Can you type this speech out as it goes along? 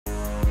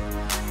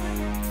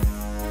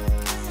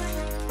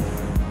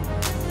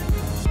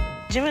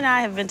Jim and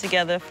I have been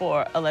together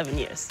for 11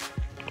 years.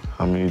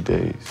 How many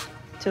days?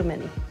 Too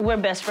many. We're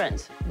best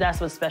friends.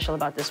 That's what's special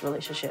about this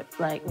relationship.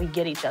 Like, we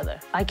get each other.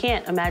 I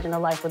can't imagine a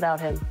life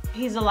without him.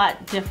 He's a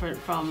lot different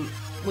from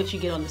what you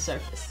get on the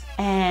surface.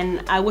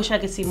 And I wish I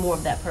could see more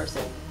of that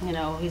person. You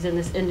know, he's in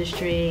this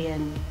industry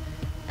and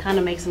kind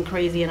of makes him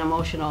crazy and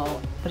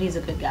emotional, but he's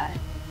a good guy.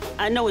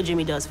 I know what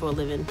Jimmy does for a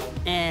living,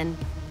 and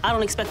I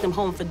don't expect him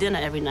home for dinner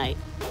every night,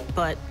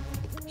 but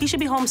he should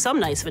be home some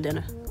nights for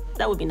dinner.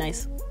 That would be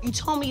nice. You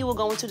told me you were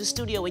going to the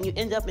studio and you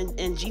end up in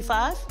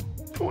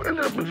G5? Who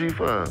ended up in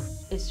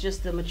G5? It's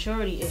just the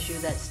maturity issue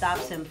that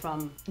stops him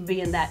from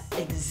being that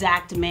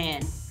exact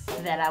man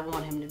that I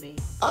want him to be.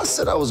 I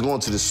said I was going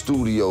to the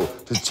studio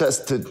to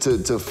test,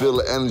 to feel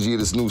the energy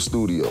of this new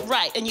studio.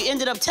 Right, and you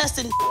ended up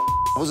testing.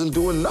 I wasn't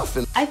doing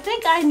nothing. I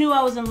think I knew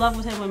I was in love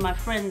with him when my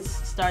friends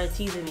started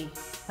teasing me.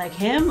 Like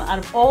him, out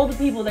of all the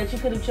people that you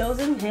could have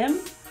chosen, him.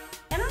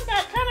 And I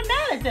got kind of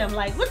mad at them,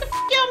 like, what the f***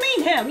 y'all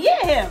mean him?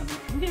 Yeah, him.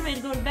 I'm getting ready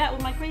to go to bat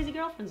with my crazy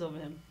girlfriends over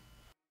him.